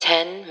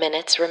10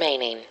 minutes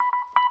remaining.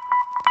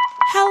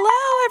 Hello,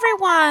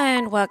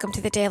 everyone. Welcome to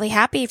the Daily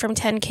Happy from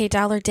 10K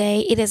Dollar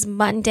Day. It is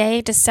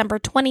Monday, December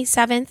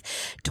 27th,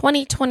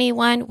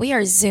 2021. We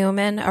are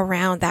zooming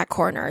around that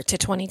corner to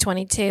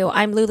 2022.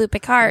 I'm Lulu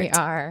Picard. We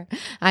are.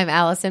 I'm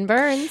Allison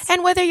Burns.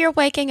 And whether you're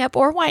waking up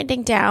or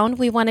winding down,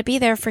 we want to be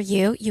there for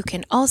you. You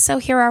can also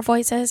hear our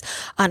voices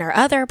on our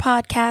other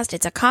podcast.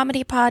 It's a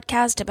comedy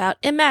podcast about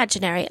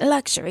imaginary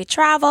luxury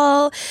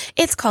travel.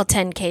 It's called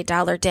 10K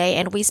Dollar Day,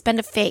 and we spend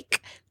a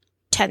fake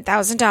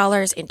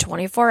 $10,000 in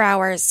 24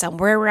 hours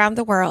somewhere around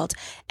the world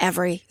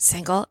every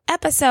single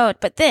episode.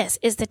 But this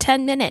is the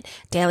 10-minute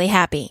Daily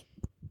Happy.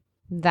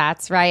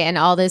 That's right. And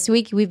all this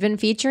week, we've been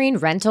featuring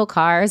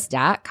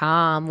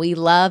rentalcars.com. We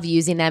love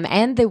using them,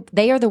 and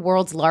they are the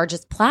world's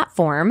largest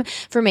platform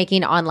for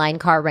making online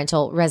car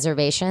rental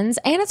reservations,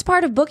 and it's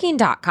part of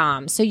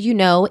booking.com. So you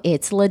know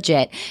it's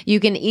legit.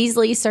 You can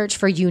easily search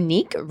for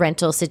unique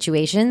rental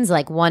situations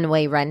like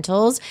one-way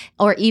rentals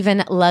or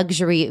even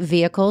luxury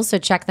vehicles. So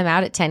check them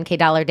out at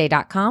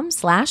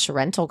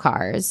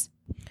 10kdollarday.com/rentalcars.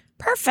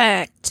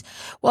 Perfect.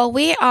 Well,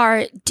 we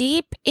are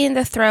deep in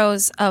the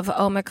throes of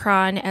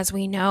Omicron, as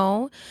we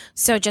know.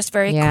 So just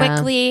very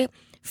quickly,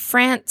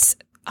 France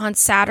on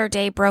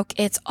Saturday broke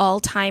its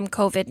all-time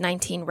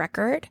COVID-19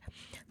 record,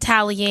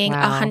 tallying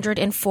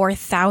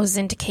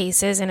 104,000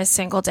 cases in a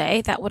single day.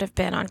 That would have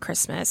been on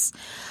Christmas.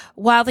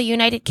 While the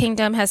United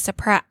Kingdom has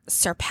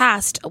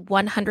surpassed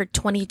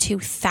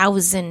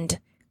 122,000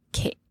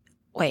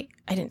 Wait,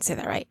 I didn't say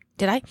that right.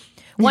 Did I?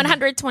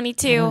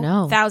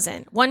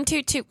 122,000.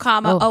 122,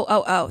 comma,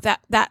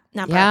 that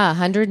number. Yeah,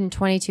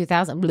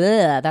 122,000.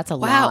 That's a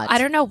lot. Wow, I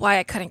don't know why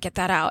I couldn't get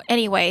that out.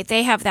 Anyway,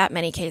 they have that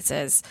many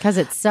cases. Because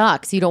it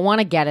sucks. You don't want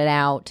to get it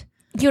out.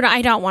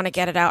 I don't want to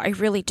get it out. I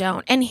really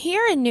don't. And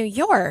here in New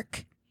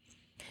York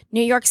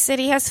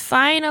City has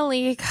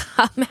finally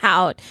come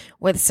out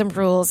with some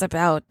rules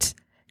about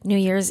New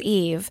Year's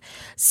Eve.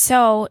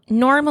 So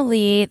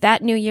normally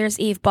that New Year's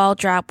Eve ball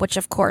drop, which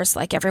of course,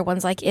 like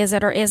everyone's like, is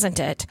it or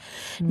isn't it?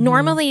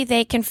 Normally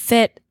they can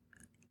fit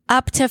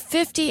up to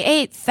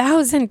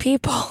 58,000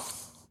 people.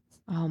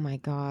 Oh my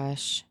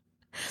gosh.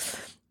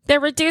 They're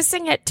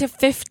reducing it to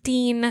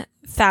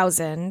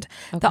 15,000.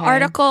 Okay. The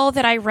article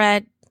that I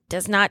read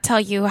does not tell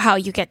you how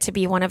you get to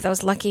be one of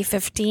those lucky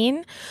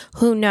 15.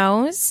 Who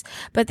knows?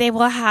 But they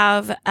will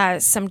have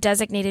some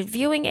designated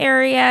viewing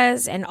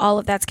areas, and all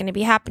of that's going to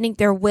be happening.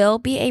 There will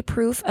be a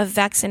proof of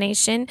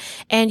vaccination,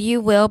 and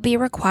you will be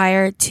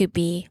required to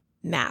be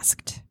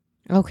masked.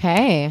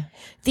 Okay.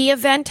 The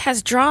event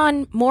has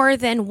drawn more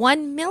than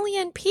 1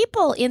 million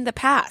people in the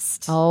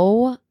past.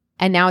 Oh,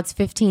 and now it's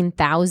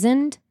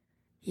 15,000?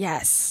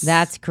 Yes.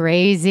 That's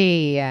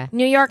crazy.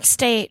 New York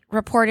State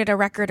reported a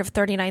record of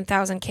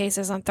 39,000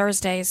 cases on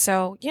Thursday.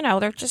 So,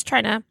 they're just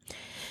trying to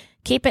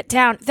keep it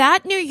down.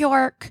 That New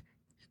York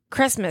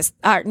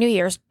New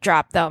Year's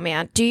drop, though,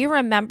 man. Do you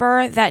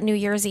remember that New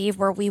Year's Eve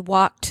where we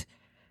walked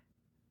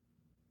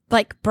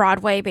like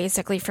Broadway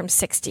basically from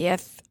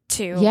 60th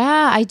to...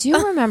 Yeah, I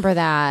do remember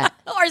that.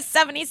 or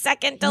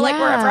 72nd to like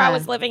wherever I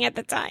was living at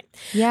the time.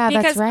 Yeah,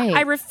 that's right. Because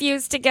I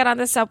refused to get on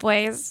the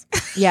subways.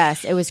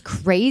 Yes, it was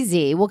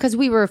crazy. Well, because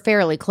we were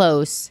fairly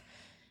close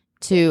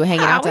to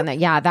hanging out down there.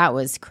 Yeah, that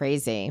was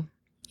crazy.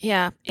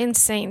 Yeah,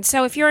 insane.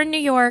 So if you're in New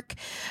York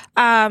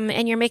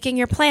and you're making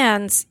your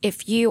plans,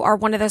 if you are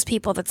one of those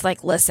people that's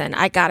like, listen,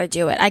 I got to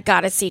do it. I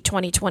got to see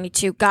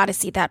 2022, got to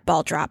see that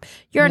ball drop.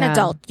 You're an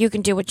adult. You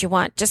can do what you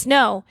want. Just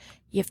know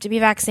you have to be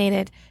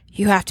vaccinated.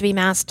 You have to be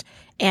masked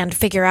and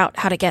figure out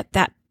how to get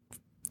that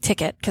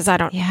ticket because I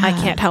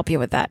can't help you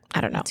with that.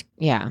 I don't know.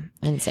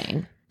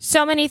 Insane.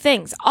 So many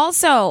things.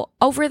 Also,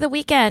 over the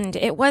weekend,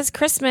 it was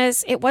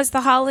Christmas. It was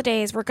the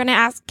holidays. We're going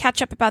to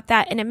catch up about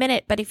that in a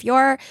minute. But if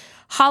your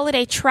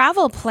holiday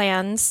travel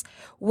plans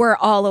were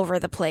all over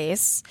the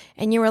place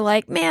and you were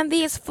like, man,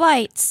 these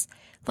flights,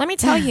 let me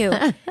tell you,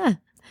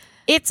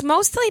 it's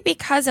mostly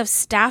because of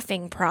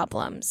staffing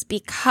problems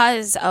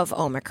because of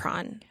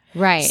Omicron.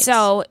 Right.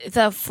 So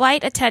the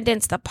flight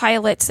attendants, the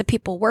pilots, the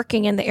people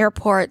working in the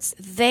airports,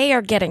 they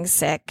are getting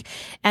sick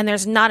and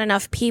there's not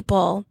enough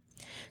people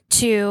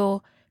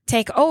to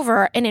take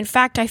over. And in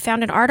fact, I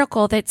found an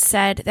article that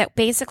said that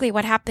basically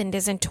what happened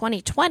is in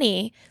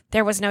 2020,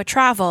 there was no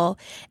travel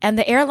and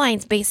the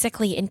airlines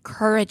basically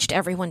encouraged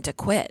everyone to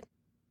quit.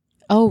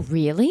 Oh,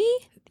 really?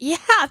 Yeah.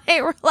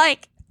 They were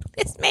like,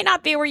 this may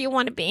not be where you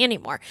want to be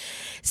anymore.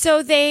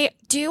 So they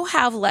do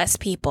have less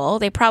people.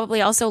 They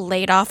probably also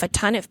laid off a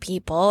ton of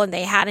people and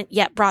they hadn't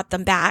yet brought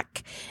them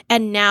back.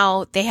 And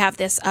now they have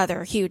this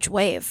other huge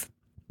wave.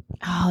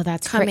 Oh,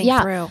 that's coming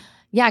through.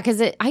 Yeah,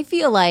 because I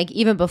feel like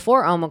even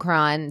before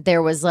Omicron,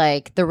 there was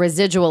like the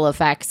residual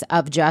effects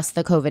of just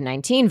the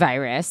COVID-19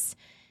 virus.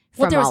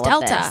 Well, there was all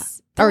Delta. Of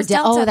this. There was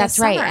Delta that's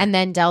right. summer. And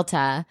then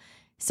Delta.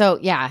 So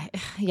yeah.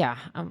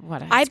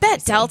 I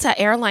bet Delta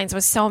Airlines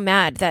was so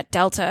mad that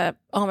Delta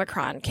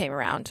Omicron came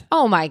around.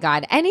 Oh my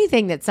God.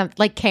 Anything that's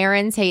like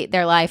Karens hate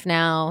their life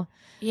now.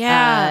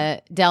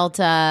 Yeah.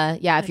 Delta.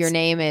 Yeah. If your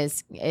name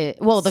is,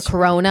 the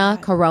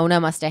Corona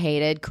must have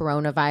hated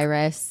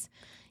coronavirus.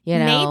 You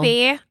know?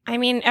 Maybe. I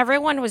mean,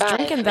 everyone was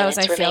drinking those,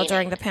 I feel,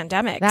 during the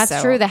pandemic.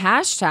 That's true. The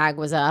hashtag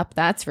was up.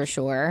 That's for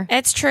sure.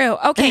 It's true.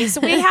 Okay, so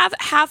we have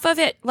half of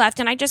it left,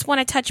 and I just want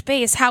to touch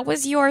base. How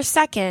was your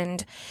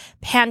second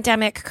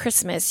pandemic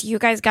Christmas? You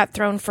guys got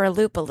thrown for a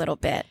loop a little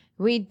bit.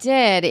 We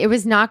did. It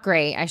was not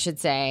great, I should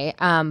say.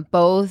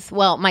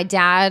 My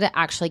dad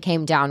actually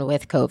came down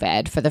with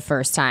COVID for the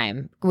first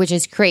time, which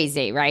is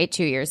crazy, right?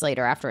 2 years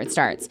later after it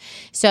starts.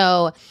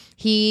 So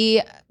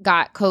he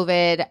got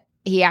COVID.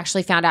 He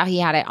actually found out he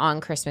had it on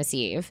Christmas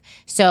Eve.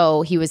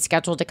 So he was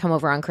scheduled to come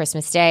over on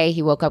Christmas Day.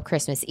 He woke up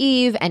Christmas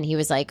Eve and he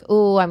was like,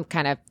 "Oh, I'm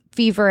kind of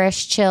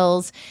feverish,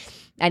 chills."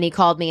 And he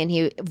called me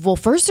and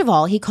first of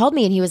all, he called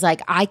me and he was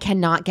like, "I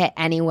cannot get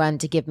anyone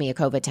to give me a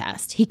COVID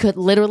test." He could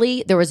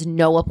literally, there was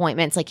no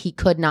appointments. Like he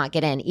could not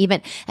get in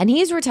and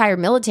he's retired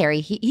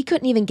military. He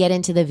couldn't even get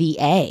into the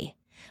VA.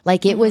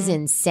 Like it was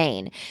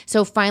insane.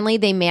 So finally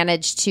they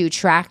managed to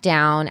track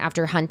down,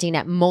 after hunting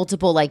at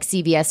multiple like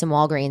CVS and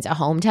Walgreens, a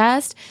home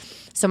test.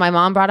 So my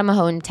mom brought him a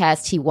home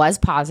test. He was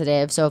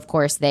positive. So of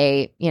course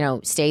they,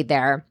 stayed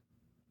there.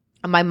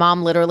 My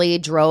mom literally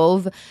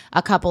drove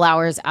a couple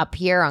hours up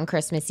here on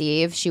Christmas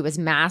Eve. She was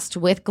masked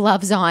with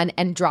gloves on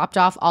and dropped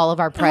off all of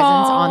our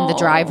presents on the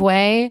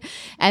driveway.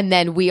 And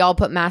then we all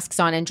put masks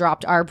on and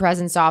dropped our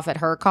presents off at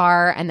her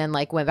car and then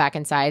like went back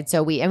inside.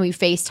 So we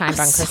FaceTimed on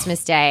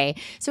Christmas Day.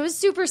 So it was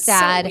super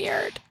sad. So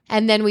weird.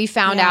 And then we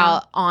found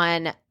out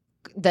on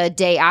the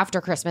day after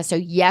Christmas. So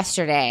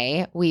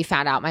yesterday we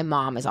found out my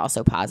mom is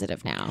also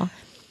positive now.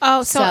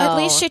 Oh, so at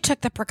least she took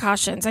the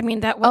precautions. I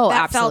mean, that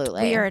felt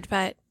weird,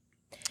 but.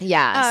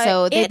 Yeah,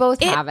 so they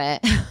both have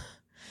it.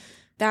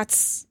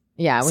 That's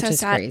which so is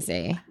sad.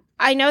 crazy.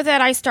 I know that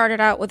I started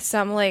out with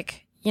some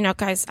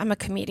guys, I'm a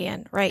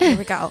comedian, right? Here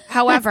we go.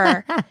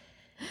 However,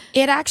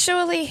 it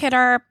actually hit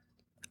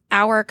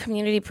our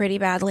community pretty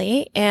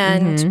badly,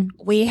 and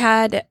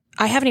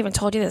I haven't even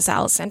told you this,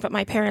 Allison, but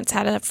my parents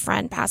had a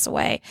friend pass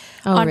away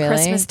on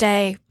Christmas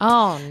Day.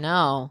 Oh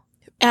no.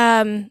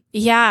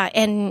 Yeah,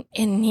 and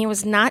he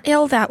was not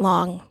ill that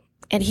long,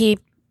 and he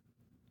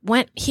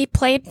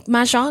played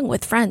mahjong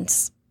with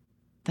friends.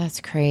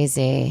 That's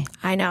crazy.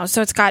 I know.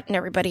 So it's gotten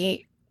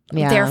everybody,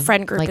 their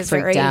friend group is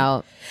freaked very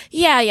out.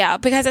 Yeah,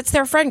 because it's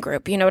their friend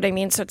group. You know what I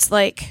mean? So it's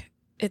like,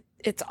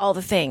 it's all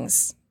the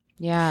things.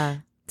 Yeah.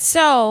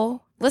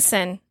 So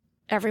listen,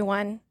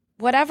 everyone,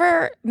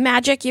 whatever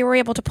magic you were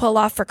able to pull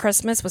off for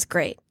Christmas was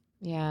great.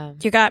 Yeah.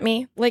 You got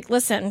me? Like,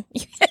 listen,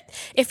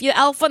 if you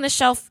Elf on the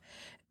Shelf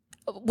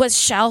was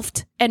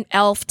shelved and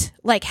elfed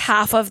like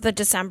half of the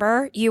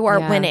December, you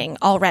are winning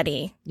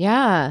already.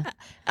 Yeah.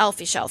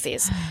 Elfie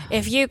shelfies.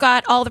 If you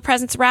got all the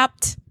presents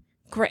wrapped,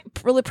 great.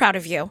 Really proud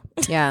of you.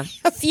 Yeah.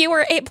 If you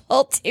were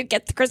able to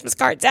get the Christmas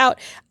cards out,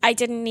 I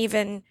didn't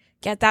even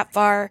get that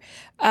far.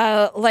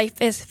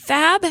 Life is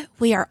fab.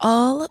 We are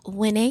all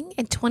winning,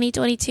 and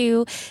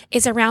 2022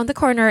 is around the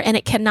corner, and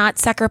it cannot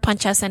sucker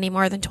punch us any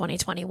more than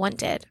 2021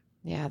 did.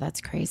 Yeah, that's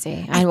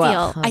crazy.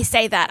 I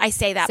say that,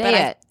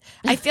 but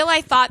I feel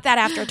I thought that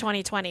after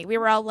 2020. We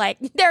were all like,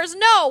 there's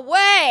no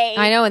way.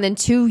 I know, and then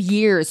 2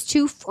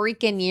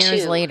 freaking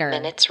years later. 2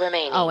 minutes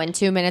remaining. Oh, and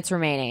 2 minutes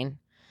remaining.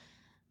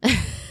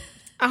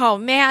 Oh,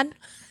 man.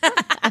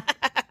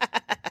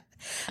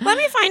 Let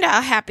me find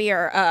a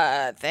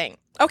happier thing.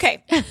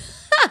 Okay.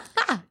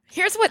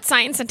 Here's what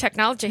science and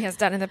technology has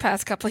done in the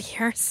past couple of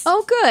years.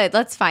 Oh, good.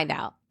 Let's find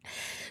out.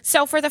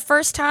 So for the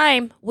first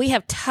time, we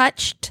have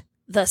touched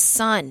the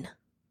sun.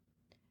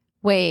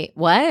 Wait,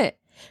 what?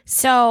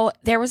 So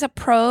there was a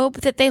probe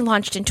that they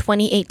launched in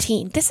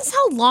 2018. This is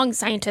how long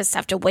scientists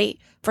have to wait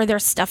for their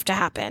stuff to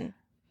happen.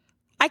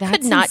 That's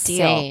could not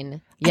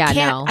insane. deal.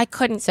 Yeah, I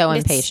couldn't. So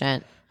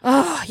impatient.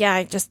 Oh, yeah,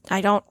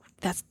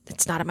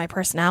 it's not in my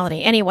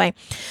personality. Anyway,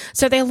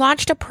 so they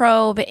launched a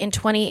probe in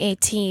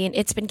 2018.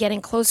 It's been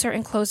getting closer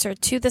and closer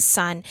to the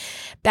sun.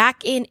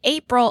 Back in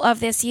April of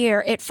this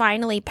year, it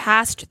finally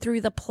passed through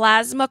the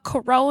plasma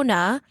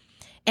corona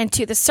and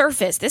to the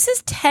surface. This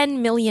is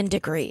 10 million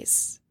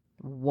degrees.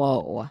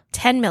 Whoa.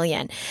 10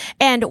 million.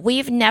 And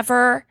we've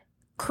never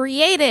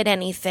created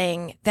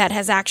anything that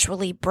has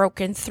actually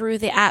broken through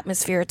the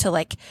atmosphere to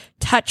like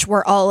touch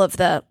where all of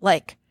the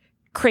like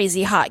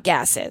crazy hot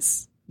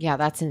gases. Yeah,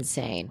 that's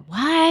insane.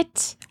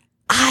 What?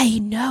 I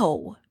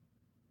know.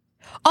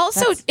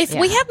 Also, if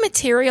we have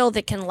material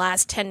that can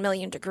last 10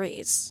 million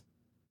degrees,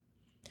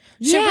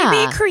 should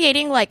we be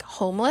creating like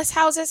homeless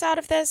houses out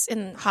of this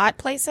in hot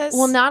places?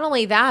 Well, not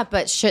only that,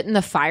 but shouldn't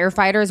the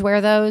firefighters wear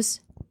those?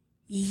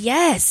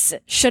 Yes.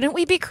 Shouldn't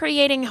we be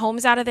creating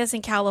homes out of this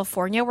in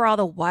California where all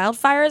the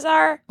wildfires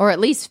are? Or at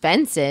least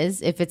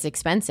fences if it's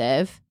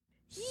expensive.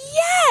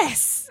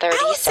 Yes. 30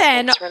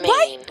 Allison, seconds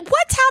remaining.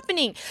 what's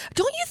happening?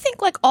 Don't you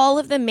think like all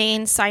of the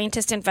main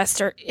scientist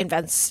inventors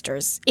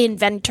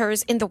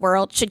in the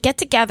world should get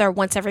together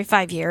once every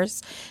 5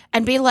 years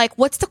and be like,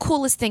 what's the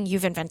coolest thing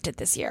you've invented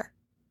this year?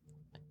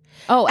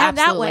 Oh, and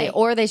absolutely. That way,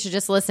 or they should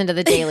just listen to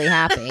the Daily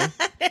Happy.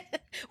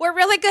 We're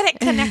really good at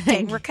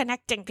connecting. We're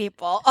connecting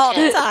people all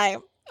the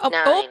time.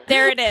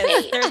 There it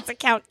is. There's the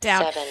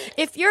countdown. 7,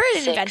 if you're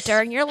an 6, inventor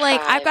and you're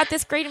like, 5, I've got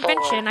this great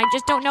invention, 4, I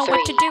just don't know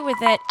what to 3, do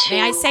with it.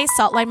 May I 2, say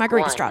salt lime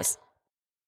margarita 1. straws?